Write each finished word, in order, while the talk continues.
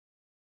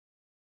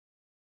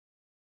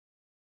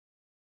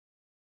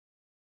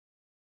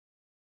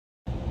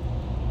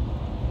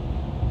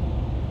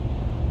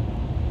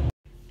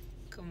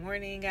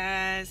Morning,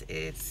 guys.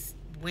 It's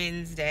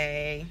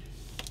Wednesday,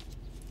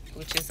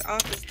 which is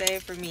office day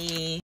for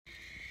me.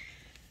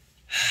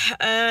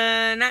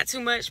 Not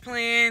too much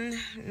planned.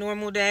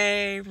 Normal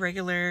day,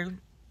 regular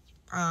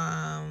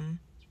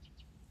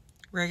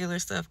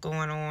stuff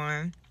going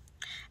on.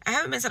 I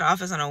haven't been to the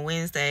office on a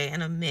Wednesday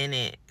in a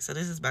minute, so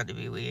this is about to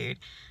be weird.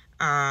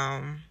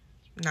 Though,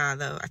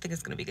 I think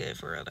it's gonna be good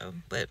for real though.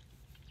 But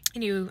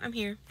anyway, I'm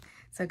here.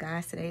 So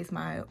guys, today is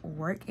my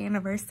work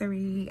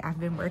anniversary. I've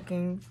been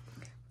working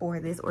for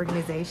this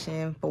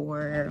organization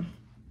for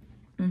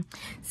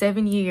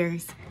 7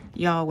 years.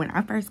 Y'all, when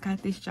I first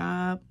got this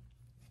job,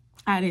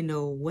 I didn't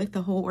know what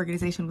the whole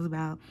organization was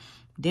about.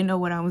 Didn't know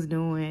what I was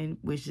doing.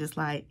 Was just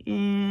like,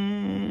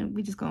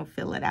 we just gonna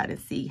fill it out and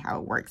see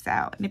how it works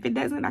out. And if it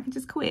doesn't, I can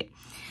just quit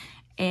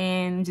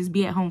and just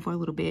be at home for a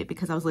little bit,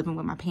 because I was living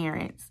with my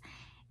parents.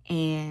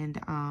 And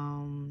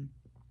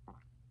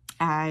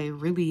I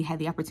really had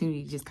the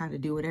opportunity to just kind of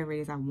do whatever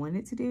it is I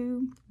wanted to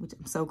do, which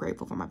I'm so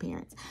grateful for my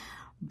parents.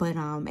 But,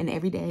 and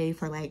every day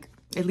for like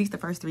at least the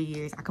first 3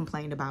 years, I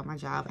complained about my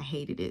job. I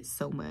hated it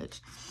so much.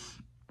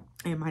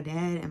 And my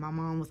dad and my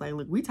mom was like,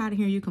 look, we tired of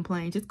hearing you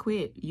complain. Just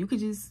quit. You could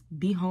just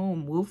be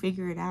home. We'll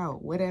figure it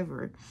out,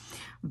 whatever.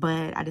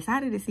 But I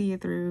decided to see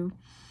it through,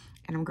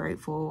 and I'm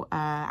grateful.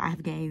 I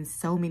have gained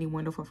so many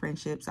wonderful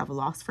friendships. I've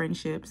lost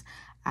friendships.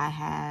 I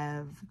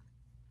have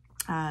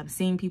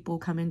seen people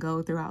come and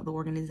go throughout the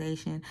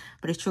organization,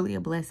 but it's truly a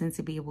blessing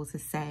to be able to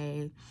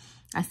say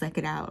I stuck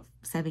it out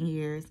 7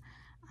 years.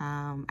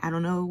 I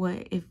don't know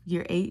if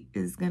year 8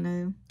 is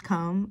gonna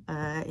come.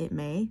 It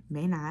may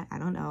not. I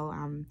don't know.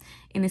 I'm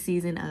in a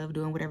season of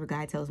doing whatever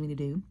God tells me to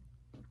do,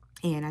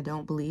 and I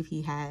don't believe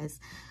he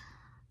has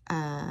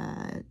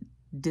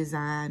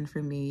designed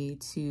for me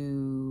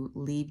to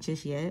leave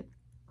just yet.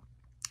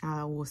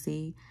 We'll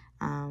see.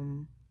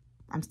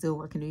 I'm still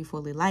working to be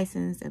fully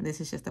licensed, and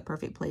this is just the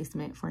perfect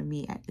placement for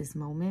me at this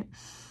moment.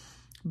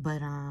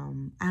 But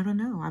I don't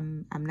know.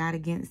 I'm not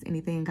against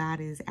anything God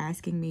is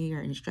asking me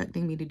or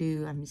instructing me to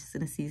do. I'm just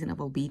in a season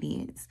of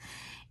obedience.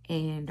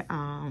 And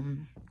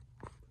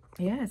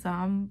yeah, so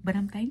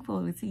I'm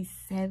thankful to see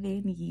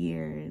 7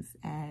 years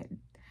at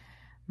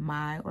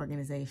my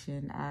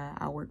organization.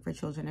 I work for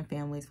children and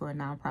families for a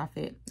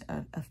nonprofit,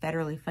 a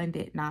federally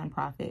funded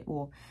nonprofit.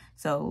 Well,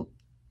 so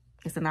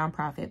it's a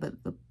nonprofit,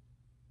 but the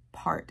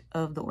part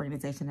of the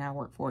organization that I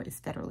work for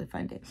is federally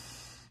funded.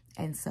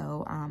 And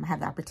so I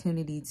have the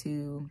opportunity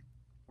to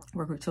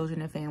work with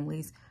children and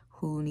families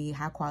who need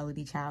high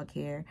quality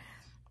childcare.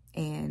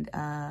 And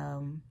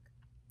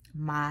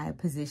my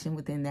position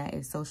within that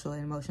is social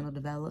and emotional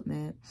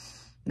development,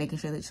 making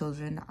sure that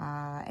children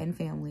and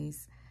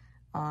families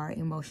are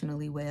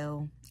emotionally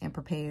well and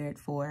prepared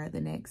for the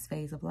next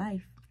phase of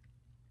life.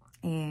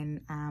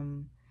 And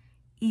I'm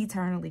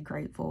eternally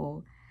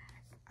grateful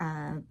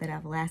that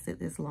I've lasted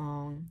this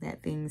long,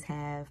 that things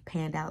have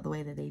panned out the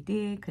way that they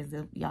did, because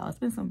y'all, it's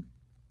been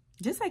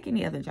just like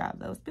any other job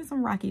though, it's been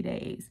some rocky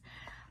days,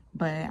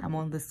 but I'm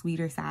on the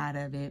sweeter side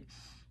of it.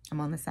 I'm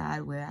on the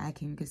side where I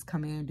can just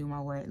come in, do my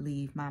work,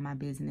 leave, mind my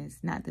business.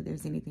 Not that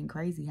there's anything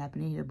crazy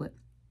happening here, but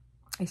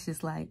it's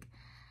just like,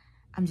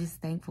 I'm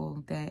just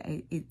thankful that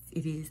it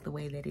is the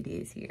way that it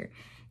is here.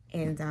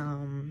 And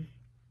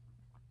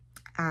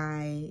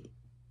I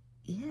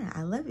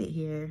love it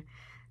here.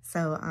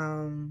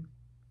 So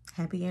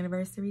happy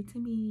anniversary to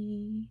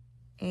me.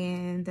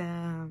 And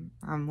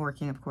I'm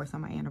working, of course,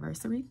 on my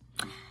anniversary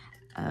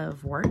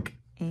of work.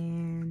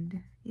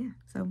 And yeah,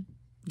 so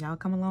y'all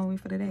come along with me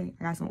for today.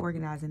 I got some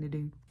organizing to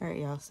do. All right,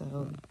 y'all,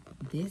 so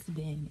this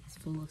bin is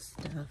full of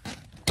stuff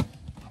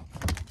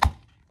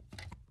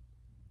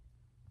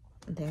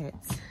that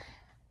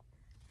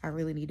I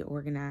really need to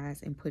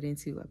organize and put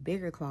into a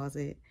bigger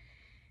closet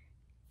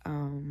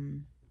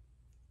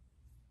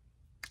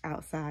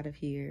outside of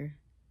here,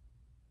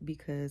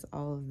 because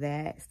all of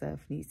that stuff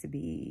needs to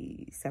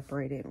be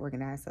separated and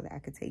organized so that I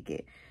could take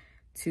it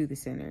to the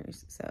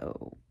centers.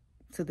 So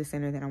to the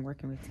center that I'm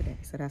working with today.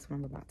 So that's what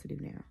I'm about to do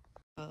now.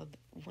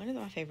 One of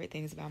my favorite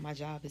things about my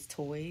job is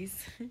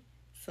toys.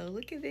 So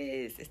look at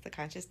this. It's the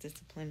Conscious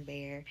Discipline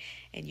Bear.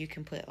 And you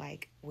can put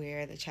like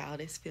where the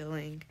child is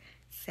feeling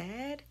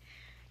sad.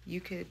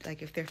 You could,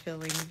 like, if they're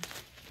feeling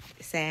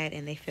sad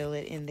and they feel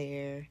it in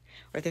their,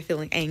 or if they're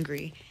feeling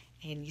angry,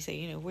 and you say,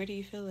 you know, where do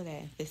you feel it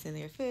at? If it's in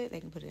their foot, they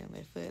can put it on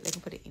their foot. They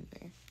can put it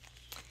anywhere.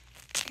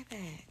 Look at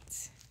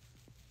that.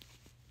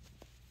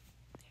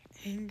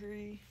 They're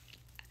angry.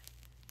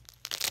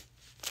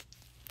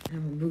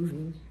 I'm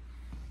moving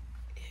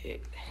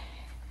it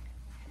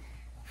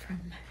from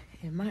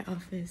in my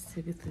office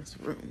to this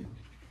room.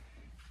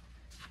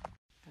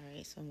 All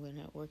right, so I'm going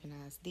to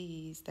organize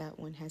these. That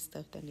one has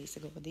stuff that needs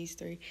to go with these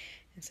 3,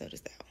 and so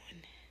does that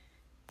one.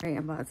 All right,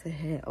 I'm about to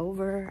head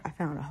over. I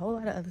found a whole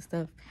lot of other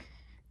stuff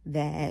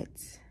that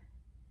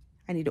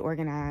I need to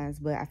organize,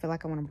 but I feel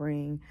like I want to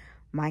bring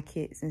my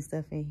kits and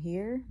stuff in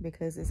here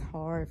because it's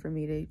hard for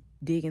me to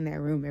dig in that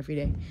room every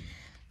day.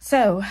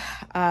 So,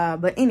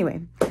 but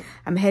anyway,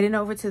 I'm heading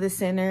over to the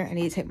center. I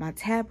need to take my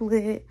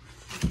tablet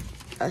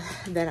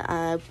that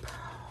I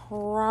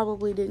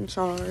probably didn't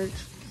charge.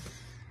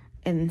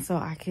 And so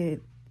I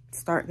could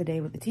start the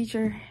day with the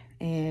teacher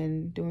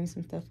and doing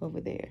some stuff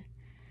over there.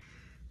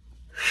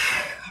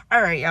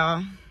 All right,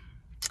 y'all.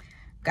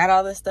 Got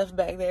all this stuff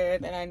back there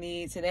that I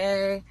need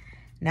today.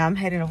 Now I'm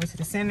heading over to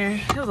the center.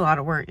 It was a lot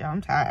of work, y'all.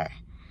 I'm tired.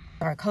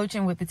 Start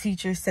coaching with the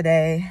teachers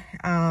today,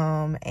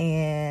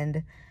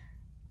 and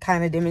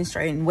kind of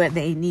demonstrating what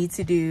they need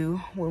to do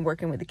when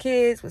working with the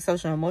kids with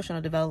social and emotional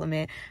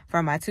development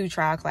from my 2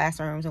 trial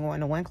classrooms and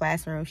going to 1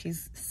 classroom.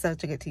 She's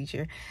such a good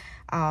teacher,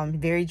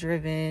 very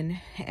driven,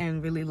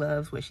 and really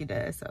loves what she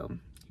does. So here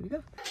we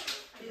go.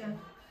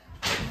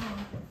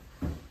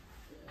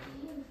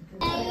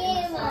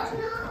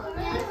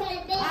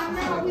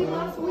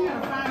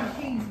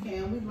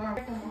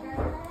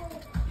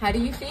 How do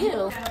you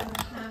feel?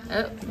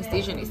 Oh, Miss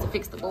Deidre needs to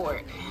fix the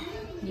board.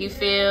 You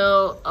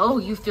feel, oh,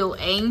 you feel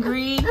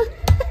angry?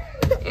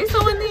 It's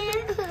on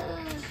there.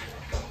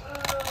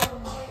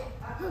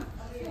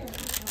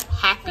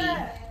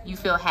 Happy. You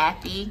feel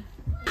happy?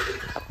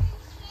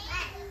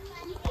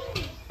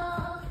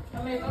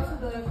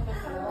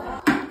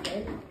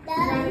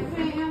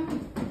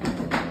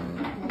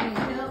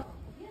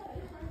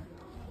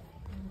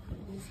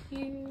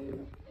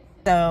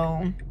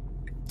 So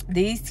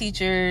these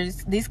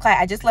teachers,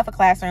 I just left a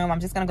classroom. I'm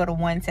just gonna go to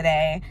 1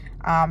 today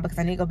because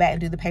I need to go back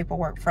and do the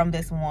paperwork from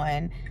this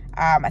one.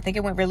 I think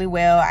it went really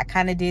well. I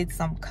kind of did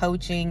some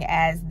coaching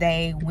as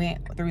they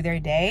went through their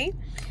day.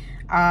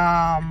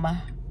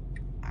 I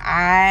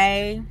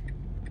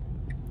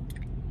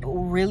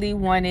really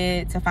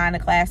wanted to find a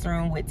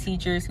classroom with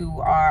teachers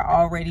who are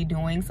already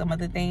doing some of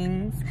the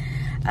things,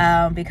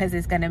 because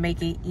it's going to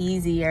make it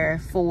easier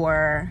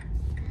for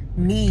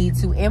me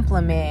to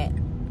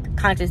implement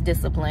conscious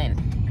discipline,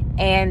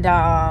 and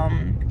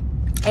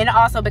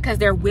also because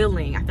they're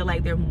willing. I feel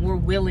like they're more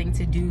willing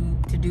to do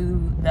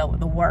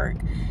the work.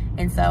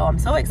 And so I'm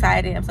so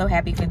excited. I'm so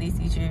happy for these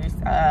teachers.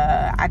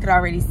 I could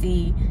already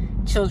see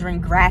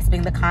children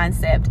grasping the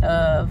concept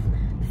of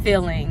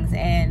feelings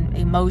and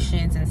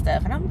emotions and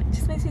stuff, and it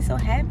just makes me so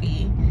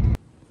happy.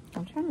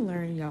 I'm trying to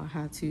learn, y'all,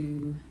 how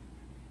to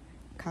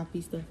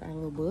copy stuff out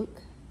of a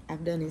book.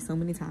 I've done it so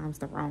many times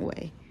the wrong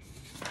way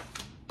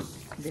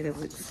that it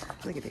looks,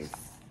 look at this,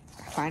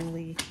 I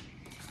finally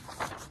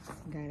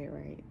got it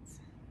right.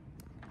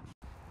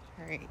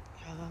 All right,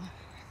 y'all,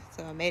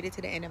 so I made it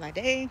to the end of my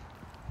day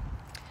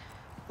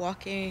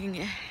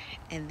walking,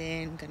 and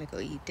then gonna go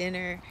eat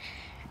dinner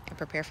and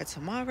prepare for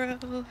tomorrow.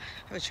 I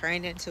have a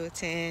training to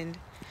attend.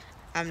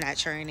 I'm not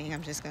training,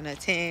 I'm just gonna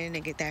attend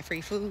and get that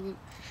free food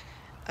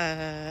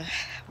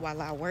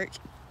while I work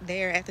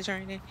there at the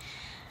training.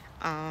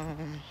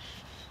 And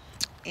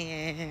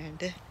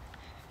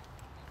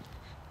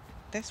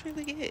that's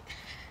really it.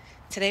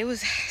 Today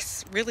was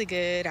really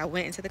good. I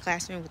went into the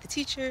classroom with the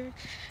teacher,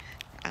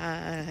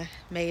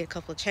 made a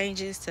couple of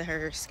changes to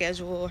her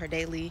schedule, her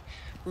daily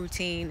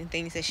routine and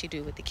things that she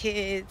do with the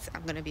kids.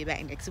 I'm gonna be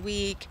back next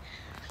week.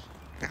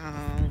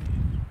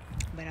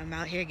 But I'm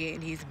out here getting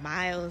these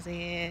miles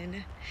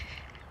in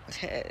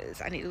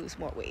because I need to lose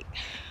more weight.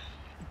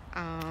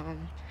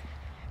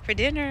 For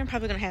dinner, I'm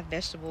probably gonna have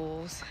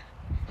vegetables.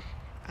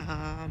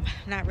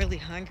 Not really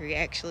hungry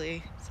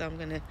actually, so I'm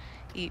gonna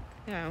eat,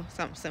 you know,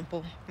 something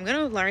simple. I'm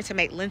gonna learn to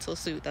make lentil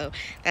soup though.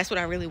 That's what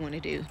I really want to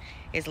do,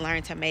 is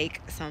learn to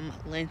make some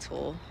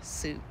lentil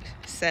soup.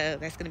 So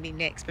that's gonna be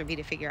next for me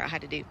to figure out how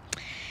to do.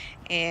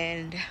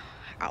 And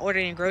I ordered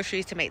in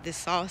groceries to make this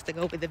sauce to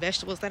go with the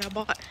vegetables that I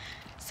bought,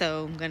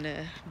 so I'm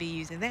gonna be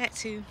using that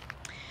too.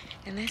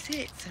 And that's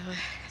it. So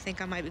I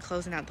think I might be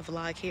closing out the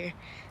vlog here,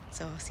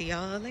 so I'll see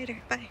y'all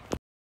later. Bye.